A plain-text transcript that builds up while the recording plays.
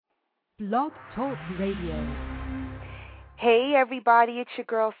Blog Talk Radio. Hey everybody, it's your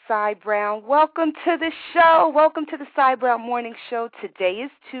girl Cy Brown. Welcome to the show. Welcome to the Cy Brown Morning Show. Today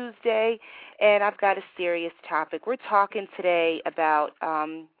is Tuesday, and I've got a serious topic. We're talking today about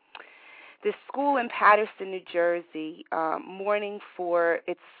this school in Paterson, New Jersey, mourning for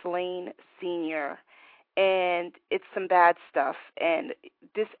its slain senior. And it's some bad stuff. And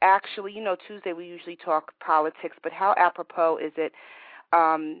this actually, Tuesday we usually talk politics, but how apropos is it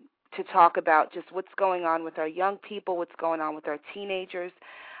to talk about just what's going on with our young people, what's going on with our teenagers.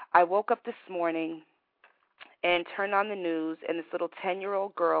 I woke up this morning and turned on the news, and this little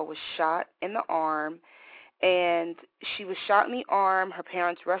 10-year-old girl was shot in the arm, and she was shot in the arm. Her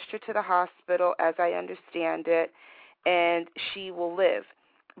parents rushed her to the hospital, as I understand it, and she will live.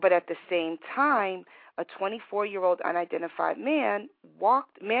 But at the same time, a 24-year-old unidentified man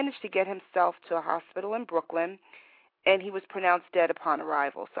managed to get himself to a hospital in Brooklyn, and he was pronounced dead upon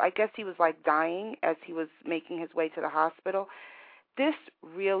arrival. So I guess he was like dying as he was making his way to the hospital. This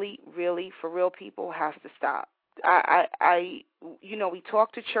really, really, for real people, has to stop. We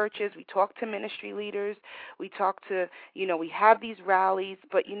talk to churches, we talk to ministry leaders, we talk to, we have these rallies,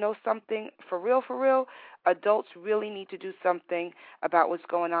 but something, for real, adults really need to do something about what's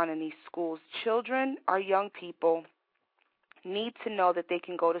going on in these schools. Children, our young people, need to know that they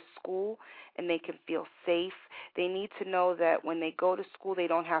can go to school and they can feel safe. They need to know that when they go to school, they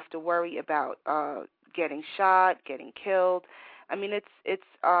don't have to worry about getting shot, getting killed. I mean, it's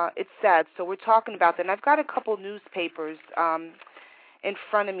sad. So we're talking about that. And I've got a couple newspapers in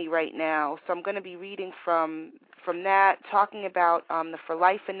front of me right now. So I'm going to be reading from that, talking about the For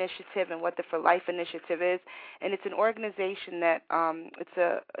Life Initiative and what the For Life Initiative is. And it's an organization that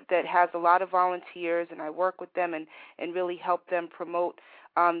that has a lot of volunteers, and I work with them and really help them promote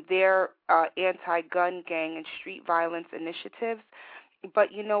their anti-gun, gang, and street violence initiatives.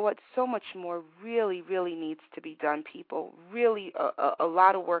 But you know what? So much more really, really needs to be done, people. Really, a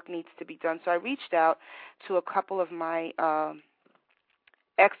lot of work needs to be done. So I reached out to a couple of my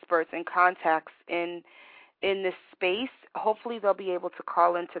experts and contacts in this space. Hopefully they'll be able to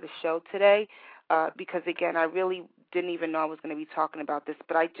call into the show today because, again, I really didn't even know I was going to be talking about this.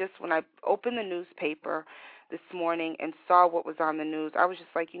 But when I opened the newspaper this morning and saw what was on the news, I was just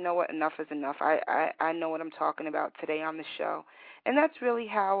like, you know what, enough is enough. I know what I'm talking about today on the show. And that's really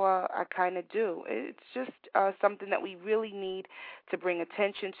how I kind of do. It's just something that we really need to bring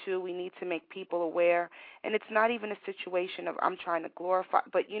attention to. We need to make people aware. And it's not even a situation of I'm trying to glorify.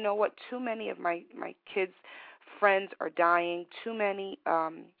 But you know what? Too many of my kids' friends are dying. Too many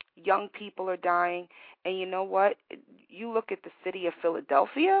young people are dying. And you know what? You look at the city of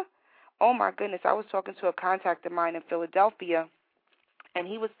Philadelphia. Oh, my goodness. I was talking to a contact of mine in Philadelphia, and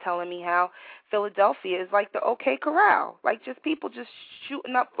he was telling me how Philadelphia is like the OK Corral, like just people just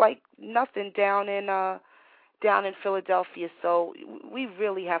shooting up like nothing down in Philadelphia. So we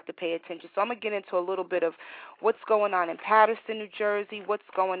really have to pay attention. So I'm going to get into a little bit of what's going on in Paterson, New Jersey, what's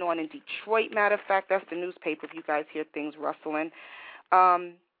going on in Detroit. Matter of fact, that's the newspaper if you guys hear things rustling.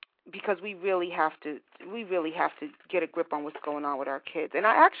 Because we really have to get a grip on what's going on with our kids. And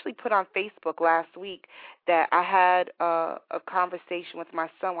I actually put on Facebook last week that I had a conversation with my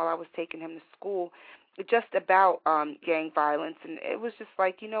son while I was taking him to school just about gang violence. And it was just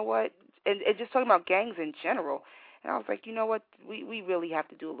like, you know what, and just talking about gangs in general. And I was like, you know what, we really have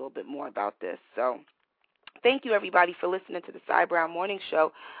to do a little bit more about this. So thank you, everybody, for listening to the Cy Brown Morning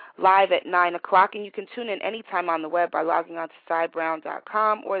Show live at 9 o'clock. And you can tune in anytime on the web by logging on to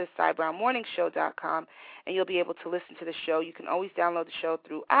cybrown.com or the cybrownmorningshow.com, and you'll be able to listen to the show. You can always download the show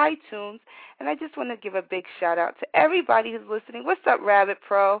through iTunes. And I just want to give a big shout-out to everybody who's listening. What's up, Rabbit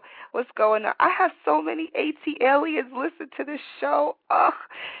Pro? What's going on? I have so many AT aliens listen to this show.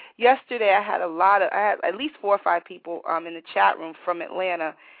 Yesterday I had at least 4 or 5 people in the chat room from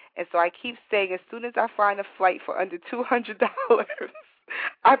Atlanta. And so I keep saying, as soon as I find a flight for under $200,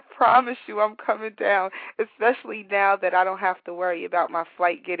 I promise you I'm coming down, especially now that I don't have to worry about my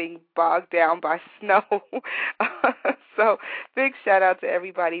flight getting bogged down by snow. So big shout-out to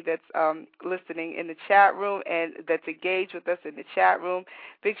everybody that's listening in the chat room and that's engaged with us in the chat room.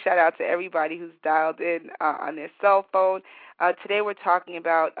 Big shout-out to everybody who's dialed in on their cell phone. Today we're talking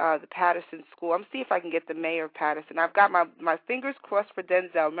about the Paterson School. I'm seeing if I can get the mayor of Paterson. I've got my fingers crossed for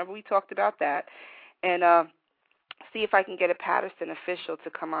Denzel. Remember we talked about that? And see if I can get a Paterson official to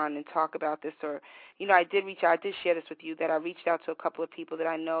come on and talk about this. Or, I did reach out. I did share this with you that I reached out to a couple of people that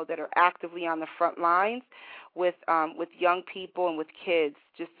I know that are actively on the front lines with young people and with kids,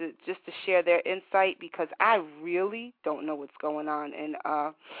 just to share their insight, because I really don't know what's going on, and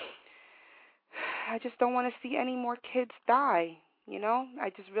I just don't want to see any more kids die. You know, I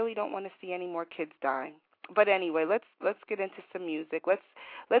just really don't want to see any more kids die. But anyway, let's get into some music.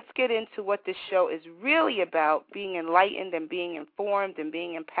 Let's get into what this show is really about: being enlightened and being informed and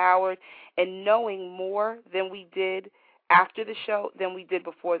being empowered and knowing more than we did after the show than we did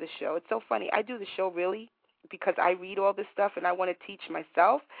before the show. It's so funny. I do the show really because I read all this stuff and I want to teach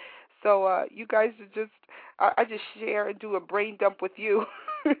myself. So you guys are just, I just share and do a brain dump with you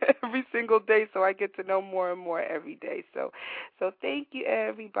every single day, so I get to know more and more every day. So thank you,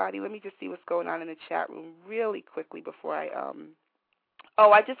 everybody. Let me just see what's going on in the chat room really quickly before I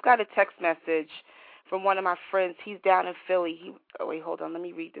I just got a text message from one of my friends. He's down in Philly. Wait, hold on. Let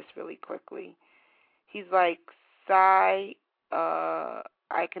me read this really quickly. He's like, Sai,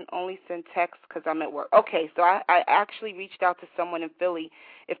 I can only send texts because I'm at work. Okay, so I actually reached out to someone in Philly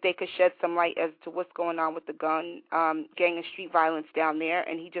if they could shed some light as to what's going on with the gun gang and street violence down there,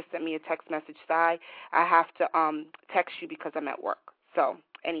 and he just sent me a text message. Sai, I have to text you because I'm at work. So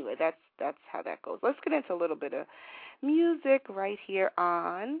anyway, that's how that goes. Let's get into a little bit of music right here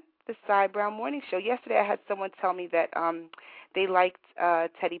on the Cy Brown Morning Show. Yesterday I had someone tell me that they liked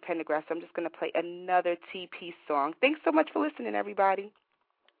Teddy Pendergrass. So I'm just going to play another TP song. Thanks so much for listening, everybody.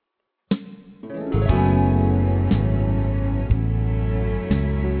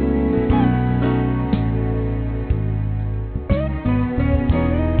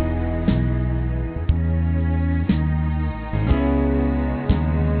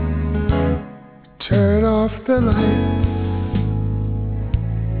 Turn off the lights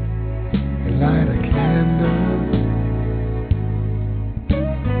and light a candle.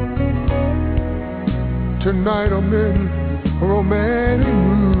 Tonight I'm in a romantic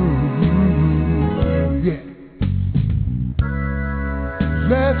mood, yeah.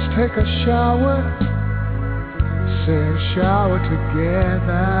 Let's take a shower, say a shower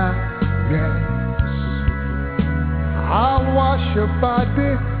together, yes. I'll wash your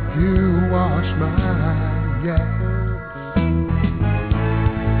body, you wash mine, yes.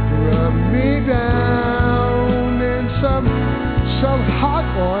 Rub me down in some hot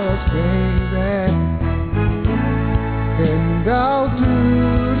oils, baby, and I'll do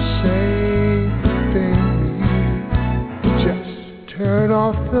the same thing. Just turn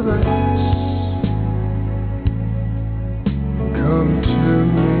off the lights, come to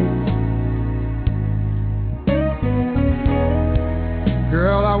me.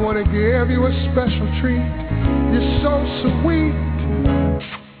 Girl, I want to give you a special treat. You're so sweet.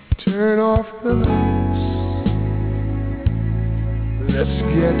 Turn off the lights. Let's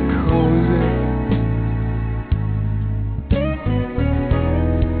get cozy.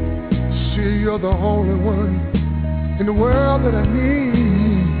 See, you're the only one in the world that I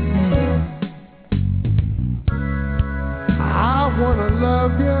need. I want to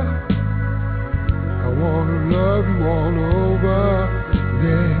love you. I want to love you all over.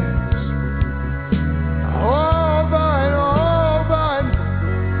 Yes. Over and over and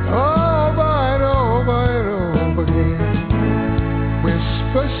over and over and over again.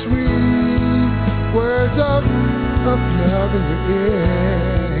 Whisper sweet words of love in your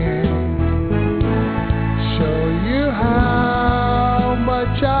ear. Show you how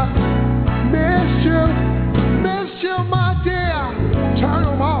much I miss you, my dear. Turn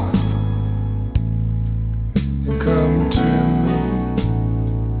them off and come to me.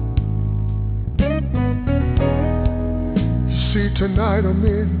 See, tonight I'm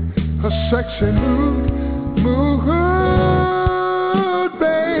in a sexy mood,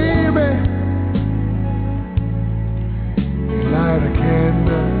 baby. Light a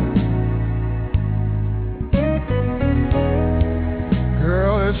candle,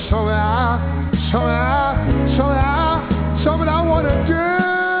 girl. There's something I want to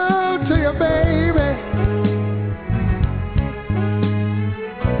do to you, baby.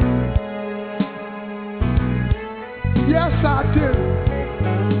 Yes, I do.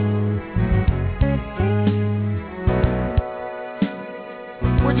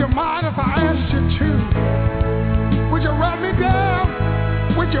 Would you mind if I asked you to? Would you rub me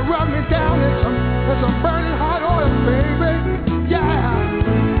down? Would you rub me down in some burning hot oil, baby? Yeah.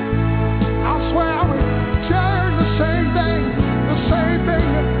 I swear I would tell you the same thing that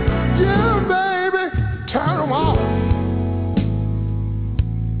you, baby. Turn them off.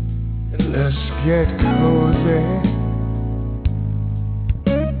 And let's get cozy.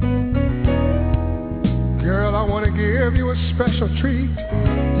 Girl, I want to give you a special treat.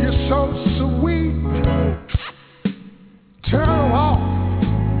 You're so sweet. Turn them off.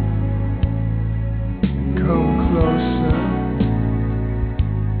 Come closer.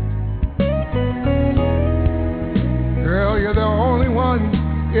 Girl, you're the only one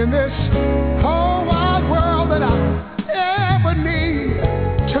in this whole wide world that I ever need.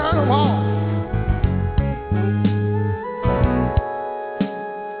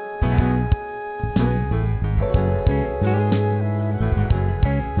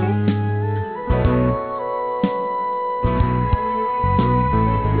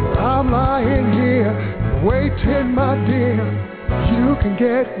 I'm lying here, waiting, my dear. You can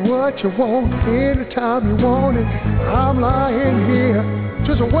get what you want anytime you want it. I'm lying here,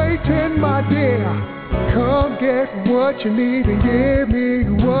 just waiting, my dear. Come get what you need and give me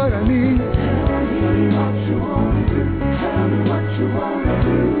what I need. Tell me what you want to do. Tell me what you want to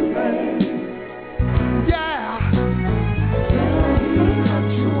do, babe. Yeah. Tell me what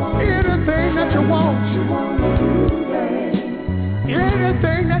you want. Anything that you want. What you want to do, babe.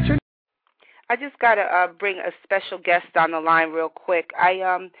 Anything that you. I just got to bring a special guest on the line real quick.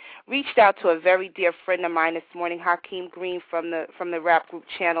 I reached out to a very dear friend of mine this morning, Hakim Green from the rap group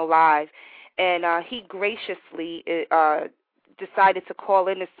Channel Live, and he graciously decided to call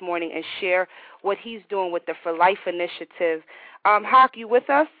in this morning and share what he's doing with the For Life initiative. Hak, you with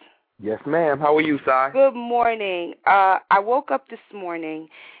us? Yes, ma'am. How are you, Si? Good morning. I woke up this morning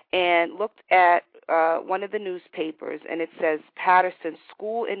and looked at one of the newspapers, and it says, Paterson,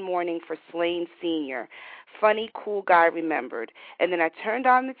 school in mourning for slain senior. Funny, cool guy remembered. And then I turned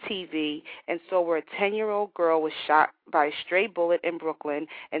on the TV and saw where a 10-year-old girl was shot by a stray bullet in Brooklyn,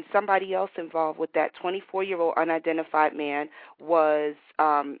 and somebody else involved with that 24-year-old unidentified man was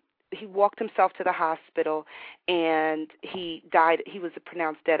he walked himself to the hospital, and he died. He was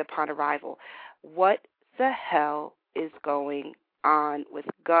pronounced dead upon arrival. What the hell is going on with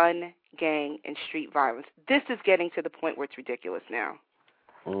gun, gang, and street violence? This is getting to the point where it's ridiculous now.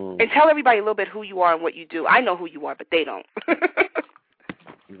 And tell everybody a little bit who you are and what you do. I know who you are, but they don't.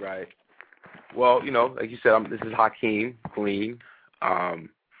 Right. Well, like you said, this is Hakim Green,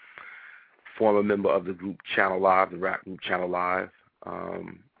 former member of the group Channel Live, the rap group Channel Live.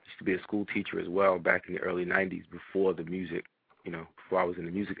 Used to be a school teacher as well back in the early 90s before the music, before I was in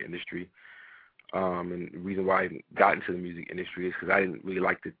the music industry. And the reason why I got into the music industry is because I didn't really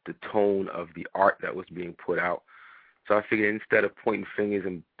like the tone of the art that was being put out. So I figured instead of pointing fingers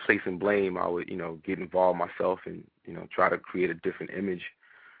and placing blame, I would, get involved myself and, try to create a different image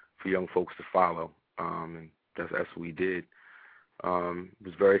for young folks to follow. And that's what we did. It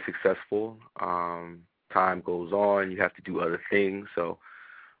was very successful. Time goes on. You have to do other things. So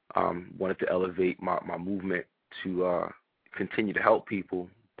wanted to elevate my movement to continue to help people,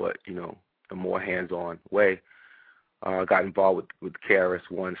 but, a more hands-on way. Got involved with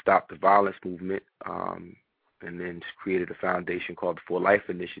KRS-One Stop the Violence movement, and then just created a foundation called the For Life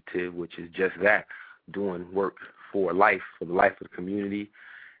Initiative, which is just that, doing work for life, for the life of the community.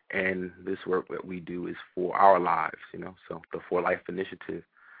 And this work that we do is for our lives, so the For Life Initiative.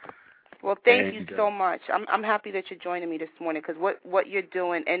 Well, thank you so much. I'm happy that you're joining me this morning because what you're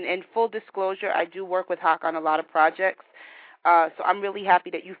doing, and full disclosure, I do work with Hawk on a lot of projects. So I'm really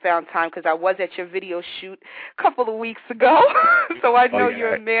happy that you found time because I was at your video shoot a couple of weeks ago. So I know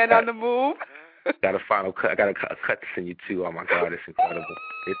you're a man on the move. Got a final cut. I got a cut to send you too. Oh my God, it's incredible.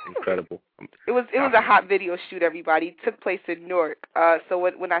 It's incredible. It was a hot video shoot. Everybody, it took place in Newark. So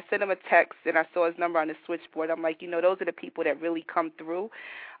when I sent him a text and I saw his number on the switchboard, I'm like, those are the people that really come through.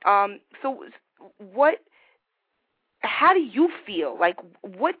 So how do you feel? Like,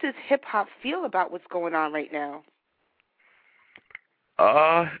 what does hip hop feel about what's going on right now?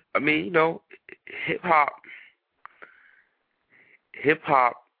 I mean, hip hop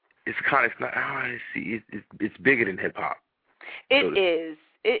is kind of, it's bigger than hip hop. It is.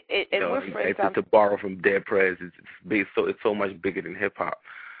 And we're friends. To borrow from Dead Prez, it's big. So it's so much bigger than hip hop.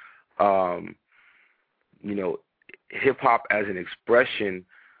 Hip hop as an expression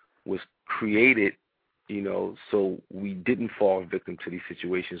was created, so we didn't fall victim to these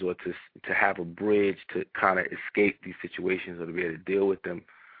situations, or to have a bridge to kind of escape these situations or to be able to deal with them.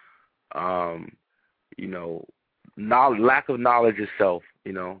 Lack of knowledge itself,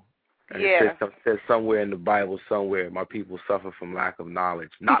 And it says somewhere in the Bible, my people suffer from lack of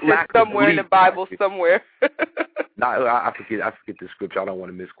knowledge. Not lack of somewhere in the Bible, somewhere. I forget the scripture. I don't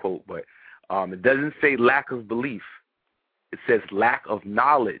want to misquote, but it doesn't say lack of belief. It says lack of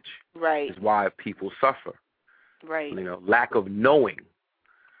knowledge. Right. Is why people suffer. Right. Lack of knowing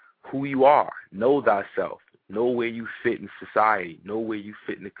who you are. Know thyself. Know where you fit in society. Know where you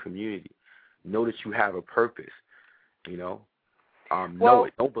fit in the community. Know that you have a purpose. Know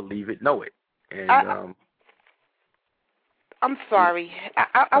it. Don't believe it. Know it. And I'm sorry.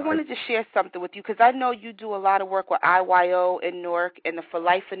 I wanted to share something with you because I know you do a lot of work with IYO in Newark, and the For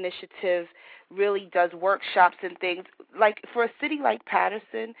Life Initiative really does workshops and things. Like for a city like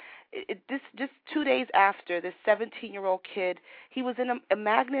Paterson, this just 2 days after, this 17-year-old kid, he was in a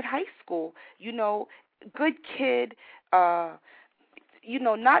magnet high school. Good kid, not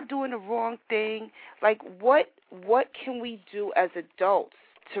doing the wrong thing. Like what can we do as adults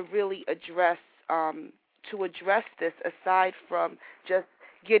to really address this aside from just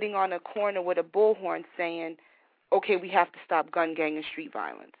getting on a corner with a bullhorn saying, okay, we have to stop gun, gang, and street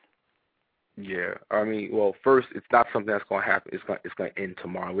violence. Yeah, I mean, well, first, it's not something that's going to happen. It's going to end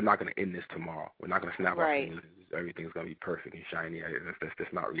tomorrow. We're not going to end this tomorrow. We're not going to snap our fingers. Everything's going to be perfect and shiny.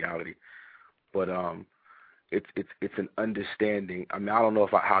 That's not reality. But it's an understanding. I mean, I don't know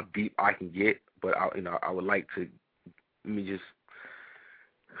how deep I can get, but I would like to. Let me just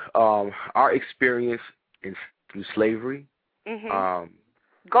our experience through slavery.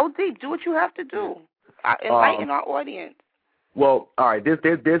 Go deep. Do what you have to do. Enlighten our audience. Well, all right.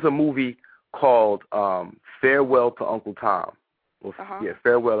 There's a movie called Farewell to Uncle Tom. Well, yeah,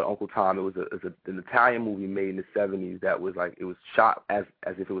 Farewell to Uncle Tom. It was an Italian movie made in the 70s that was like, it was shot as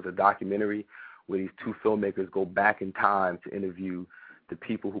if it was a documentary where these two filmmakers go back in time to interview the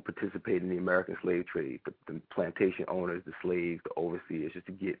people who participated in the American slave trade, the plantation owners, the slaves, the overseers, just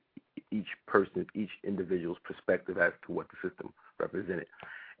to get each individual's perspective as to what the system represented.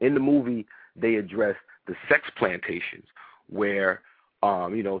 In the movie, they address the sex plantations where,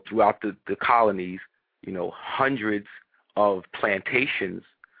 throughout the colonies, hundreds of plantations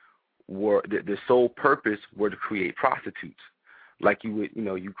were, the sole purpose were to create prostitutes. Like you would,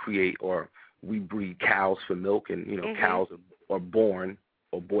 you create, or we breed cows for milk, and, cows are born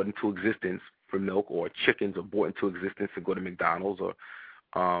or brought into existence for milk, or chickens are brought into existence to go to McDonald's, or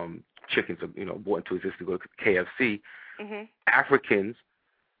chickens are, brought into existence to go to KFC. Africans,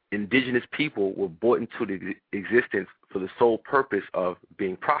 indigenous people, were brought into the existence for the sole purpose of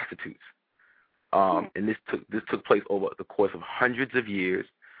being prostitutes. And this took place over the course of hundreds of years,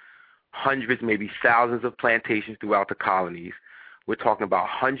 hundreds, maybe thousands of plantations throughout the colonies. We're talking about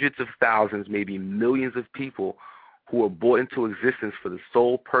hundreds of thousands, maybe millions of people who were brought into existence for the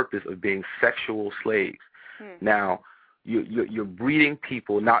sole purpose of being sexual slaves. Now, you're breeding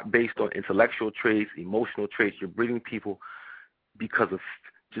people not based on intellectual traits, emotional traits. You're breeding people because of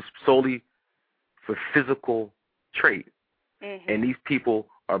just solely for physical trait. And these people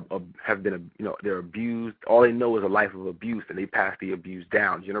have been, they're abused. All they know is a life of abuse, and they pass the abuse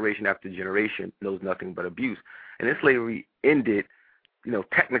down. Generation after generation knows nothing but abuse. And then slavery ended,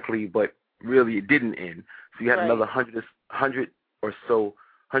 technically, but really it didn't end. So you had another 100 or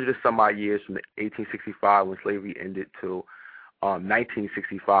some odd years from 1865 when slavery ended till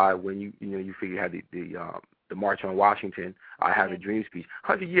 1965 when you figure you had the March on Washington, I Have a Dream speech.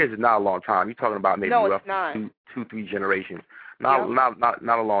 100 years is not a long time. You're talking about maybe roughly 2-3 generations. Not a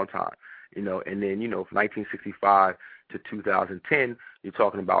long time. And then, from 1965 to 2010, you're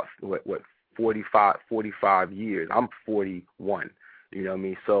talking about what 45 years. I'm 41. You know what I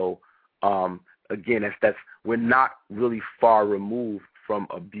mean? So again, that's we're not really far removed from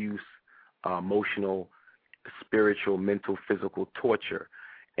abuse, emotional, spiritual, mental, physical torture,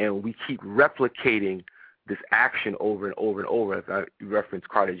 and we keep replicating this action over and over and over. As I referenced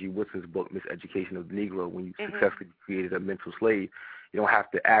Carter G. Woodson's book, Miseducation of the Negro, when you successfully created a mental slave, you don't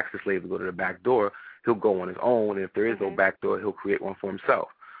have to ask the slave to go to the back door. He'll go on his own, and if there is no back door, he'll create one for himself.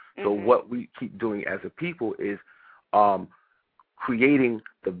 So what we keep doing as a people is creating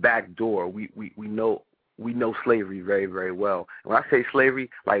the back door. We know slavery very, very well. And when I say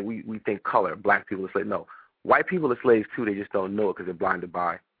slavery, like we think color. Black people are slaves. No, white people are slaves too. They just don't know it because they're blinded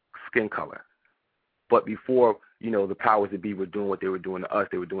by skin color. But before, the powers that be were doing what they were doing to us,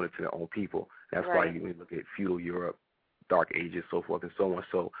 they were doing it to their own people. That's why you look at feudal Europe, Dark Ages, so forth and so on.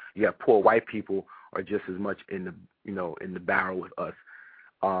 So you have poor white people are just as much in the in the barrel with us.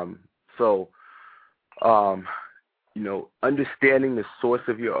 Understanding the source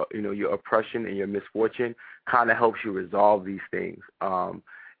of your your oppression and your misfortune kind of helps you resolve these things.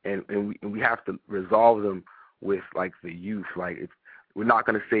 And we have to resolve them with like the youth. Like we're not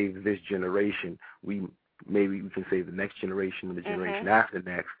going to save this generation. Maybe we can save the next generation and the generation after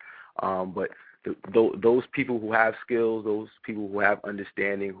next. But those people who have skills, those people who have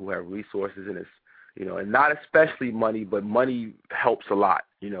understanding, who have resources, and and not especially money, but money helps a lot.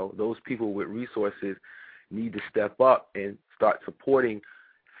 Those people with resources need to step up and start supporting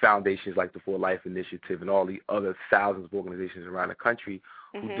foundations like the For Life Initiative and all the other thousands of organizations around the country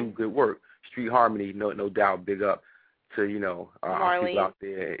who do good work. Street Harmony, no doubt, big up to our people out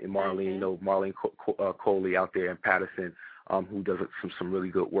there in Marlene, Marlene Coley out there in Paterson, who does some really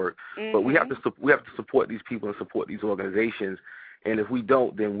good work. But we have to support these people and support these organizations. And if we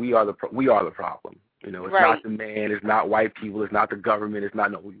don't, then we are the problem. It's not the man, it's not white people, it's not the government,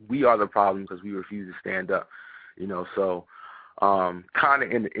 we are the problem because we refuse to stand up. So kind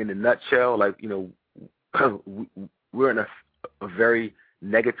of in a nutshell, like we're in a very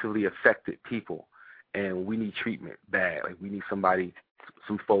negatively affected people, and we need treatment bad. Like we need somebody,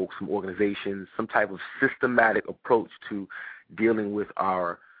 some folks, some organizations, some type of systematic approach to dealing with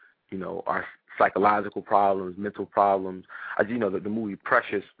our psychological problems, mental problems. The movie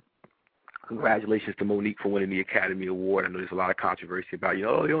Precious. Congratulations to Monique for winning the Academy Award. I know there's a lot of controversy about, they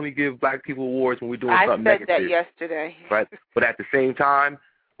only give black people awards when we're doing something negative. I said that yesterday. Right? But at the same time,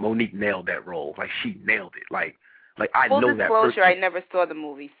 Monique nailed that role. Like, she nailed it. Like I Full know that person. Full disclosure, I never saw the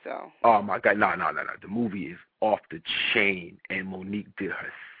movie, so. Oh, my God. No. The movie is off the chain, and Monique did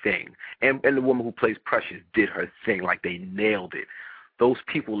her thing. And the woman who plays Precious did her thing. Like, they nailed it. Those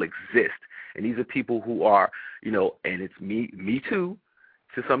people exist. And these are people who are, and it's me too,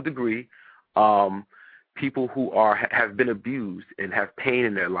 to some degree, people who have been abused and have pain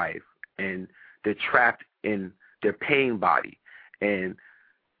in their life, and they're trapped in their pain body, and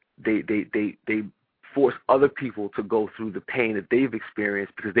they force other people to go through the pain that they've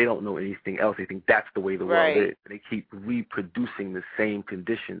experienced because they don't know anything else. They think that's the way the world is. They keep reproducing the same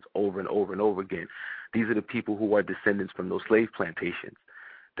conditions over and over and over again. These are the people who are descendants from those slave plantations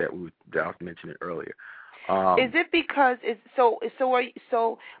that I was mentioning earlier. Is it because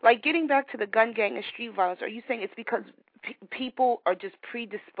like getting back to the gun gang and street violence, are you saying it's because people are just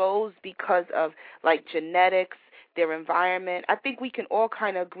predisposed because of like genetics, their environment? I think we can all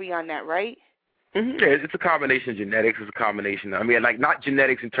kind of agree on that, right? Mm-hmm. Yeah, it's a combination of genetics. It's a combination. Like not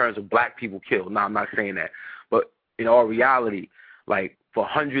genetics in terms of black people killed. No, I'm not saying that. But in all reality, like for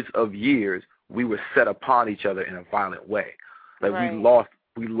hundreds of years, we were set upon each other in a violent way. Like we lost.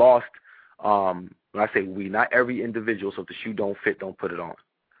 When I say we, not every individual, so if the shoe don't fit, don't put it on.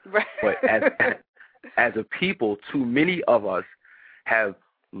 Right. But as a people, too many of us have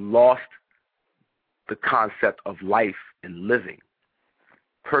lost the concept of life and living.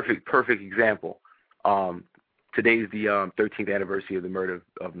 Perfect example. Today's the 13th anniversary of the murder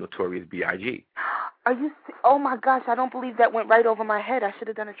of Notorious B.I.G. Are you? Oh my gosh! I don't believe that went right over my head. I should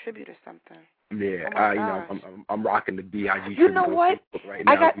have done a tribute or something. Yeah, I'm rocking the B.I.G. You know what? Right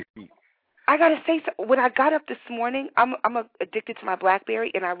now. I gotta say, when I got up this morning, I'm addicted to my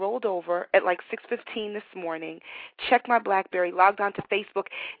BlackBerry, and I rolled over at like 6:15 this morning, checked my BlackBerry, logged on to Facebook.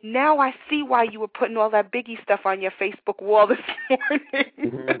 Now I see why you were putting all that Biggie stuff on your Facebook wall this morning.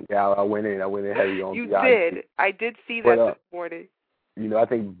 Mm-hmm. Yeah, I went in heavy on. You did. I did see that this morning. I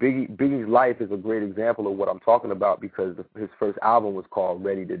think Biggie's life is a great example of what I'm talking about because his first album was called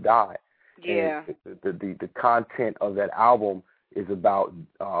Ready to Die. Yeah. And the content of that album is about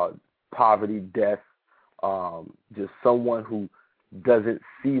poverty, death, just someone who doesn't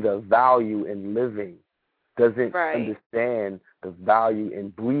see the value in living, doesn't understand the value in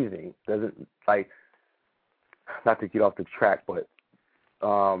breathing, doesn't, like, not to get off the track, but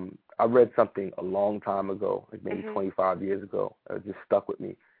I read something a long time ago, like maybe 25 years ago, it just stuck with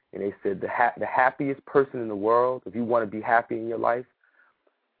me, and they said the happiest person in the world, if you want to be happy in your life,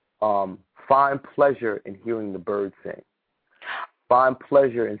 find pleasure in hearing the birds sing. Find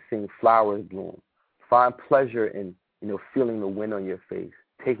pleasure in seeing flowers bloom. Find pleasure in, feeling the wind on your face,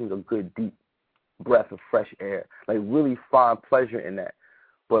 taking a good deep breath of fresh air. Like really find pleasure in that.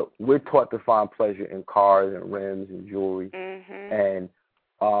 But we're taught to find pleasure in cars and rims and jewelry. Mm-hmm. And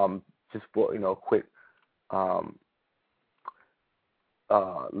just for, quick, how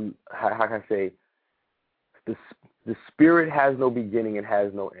can I say, the spirit has no beginning and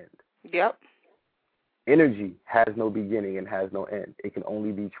has no end. Yep. Energy has no beginning and has no end. It can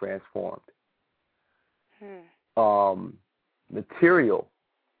only be transformed. Material,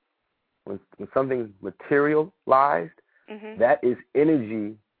 when something's materialized, that is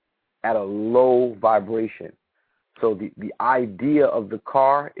energy at a low vibration. So the idea of the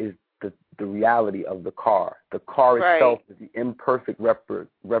car is the reality of the car. The car itself is the imperfect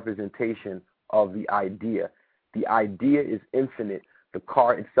representation of the idea. The idea is infinite. The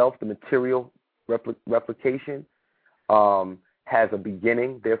car itself, the material replication, has a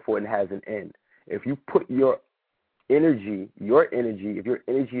beginning, therefore it has an end. If you put your energy, if your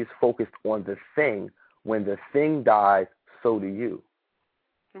energy is focused on the thing, when the thing dies, so do you.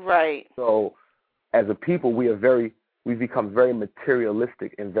 Right. So as a people, we've become very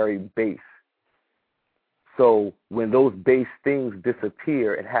materialistic and very base. So when those base things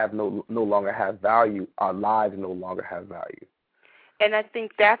disappear and no longer have value, our lives no longer have value. And I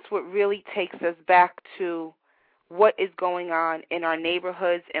think that's what really takes us back to what is going on in our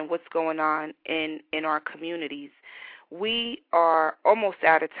neighborhoods and what's going on in our communities. We are almost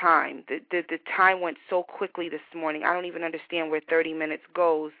out of time. The time went so quickly this morning. I don't even understand where 30 minutes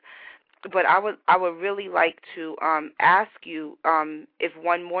goes. But I would really like to ask you if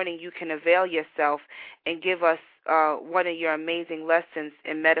one morning you can avail yourself and give us one of your amazing lessons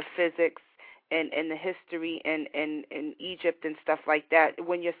in metaphysics and the history in Egypt and stuff like that,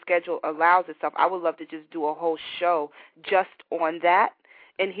 when your schedule allows itself, I would love to just do a whole show just on that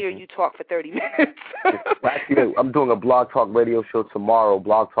and hear you talk for 30 minutes. Actually, I'm doing a Blog Talk Radio show tomorrow,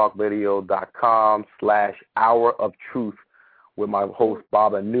 blogtalkradio.com/Hour of Truth with my host,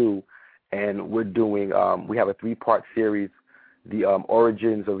 Bob Anu, and we're doing, we have a 3-part series, the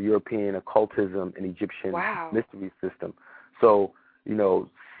origins of European occultism and Egyptian mystery system. So, you know,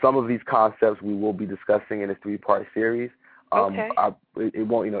 some of these concepts we will be discussing in this 3-part series. It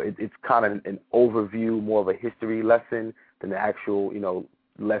won't, you know, it's kind of an overview, more of a history lesson than the actual, you know,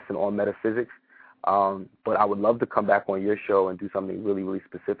 lesson on metaphysics. But I would love to come back on your show and do something really, really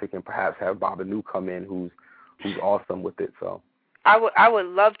specific, and perhaps have Bob Anu come in, who's awesome with it. So I would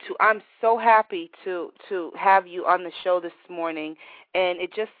love to. I'm so happy to have you on the show this morning, and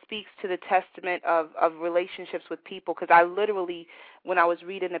it just speaks to the testament of relationships with people, because I literally, when I was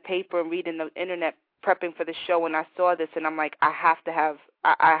reading the paper and reading the internet, prepping for the show, and I saw this, and I'm like, I have to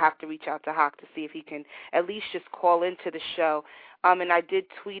reach out to Hawk to see if he can at least just call into the show. And I did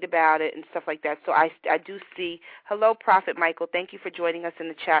tweet about it and stuff like that. So I do see, hello, Prophet Michael. Thank you for joining us in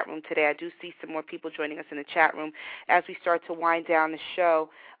the chat room today. I do see some more people joining us in the chat room as we start to wind down the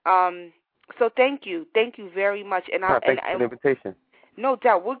show. So thank you very much. And thanks for the invitation. No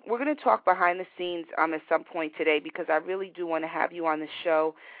doubt. We're going to talk behind the scenes at some point today, because I really do want to have you on the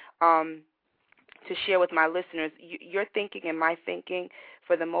show to share with my listeners. Your thinking and my thinking,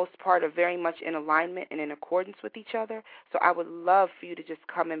 for the most part, are very much in alignment and in accordance with each other. So I would love for you to just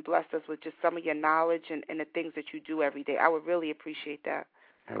come and bless us with just some of your knowledge and the things that you do every day. I would really appreciate that.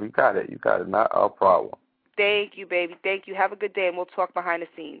 You got it. Not a problem. Thank you, baby. Thank you. Have a good day, and we'll talk behind the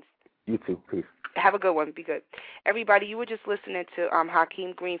scenes. You too. Peace. Have a good one. Be good. Everybody, you were just listening to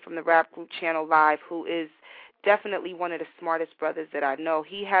Hakim Green from the Rap Group Channel Live, who is definitely one of the smartest brothers that I know.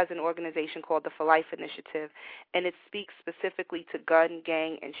 He has an organization called the For Life Initiative, and it speaks specifically to gun,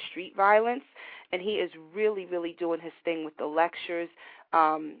 gang, and street violence, and he is really, really doing his thing with the lectures.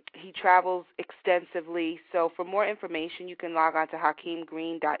 He travels extensively, so for more information, you can log on to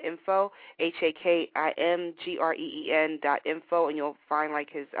hakimgreen.info, HAKIMGREEN.info, and you'll find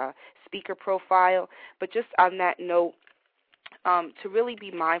like his speaker profile. But just on that note, to really be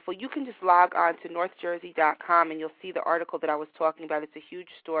mindful, you can just log on to northjersey.com and you'll see the article that I was talking about. It's a huge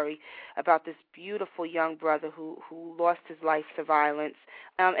story about this beautiful young brother who lost his life to violence.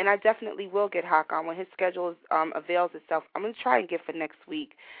 And I definitely will get Hawk on when his schedule avails itself. I'm going to try and get for next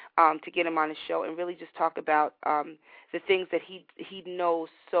week to get him on the show and really just talk about the things that he knows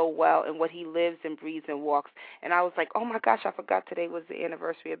so well and what he lives and breathes and walks. And I was like, oh, my gosh, I forgot today was the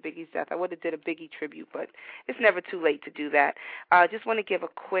anniversary of Biggie's death. I would have did a Biggie tribute, but it's never too late to do that. I just want to give a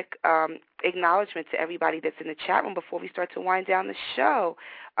quick acknowledgement to everybody that's in the chat room before we start to wind down the show.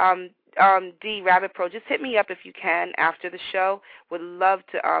 D Rabbit Pro, just hit me up if you can after the show. Would love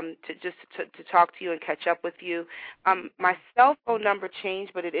to talk to you and catch up with you. My cell phone number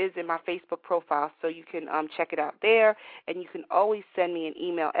changed, but it is in my Facebook profile, so you can check it out there. And you can always send me an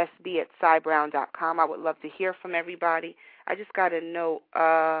email, sb@cybrown.com. I would love to hear from everybody. I just got a note.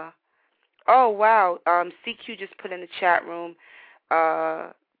 Oh wow, CQ just put in the chat room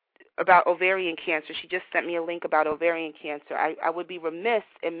about ovarian cancer. She just sent me a link about ovarian cancer. I would be remiss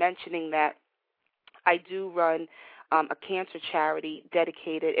in mentioning that I do run a cancer charity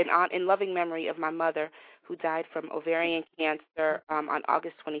dedicated in loving memory of my mother, who died from ovarian cancer on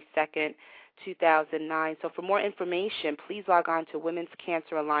August 22nd, 2009. So for more information, please log on to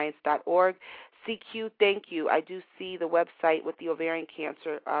womenscanceralliance.org. CQ, thank you. I do see the website with the ovarian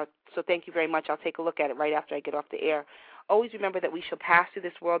cancer, so thank you very much. I'll take a look at it right after I get off the air. Always remember that we shall pass through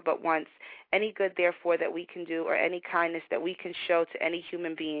this world but once. Any good, therefore, that we can do or any kindness that we can show to any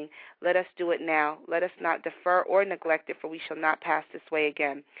human being, let us do it now. Let us not defer or neglect it, for we shall not pass this way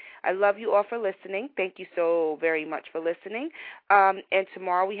again. I love you all for listening. Thank you so very much for listening. And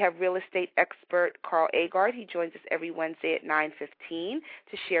tomorrow we have real estate expert Carl Agard. He joins us every Wednesday at 9:15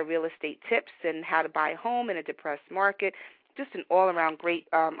 to share real estate tips and how to buy a home in a depressed market. Just an all-around great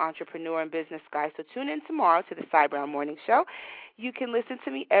entrepreneur and business guy. So tune in tomorrow to the Cy Brown Morning Show. You can listen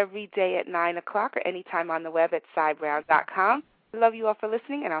to me every day at 9 o'clock or anytime on the web at cybrown.com. I love you all for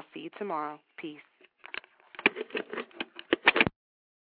listening, and I'll see you tomorrow.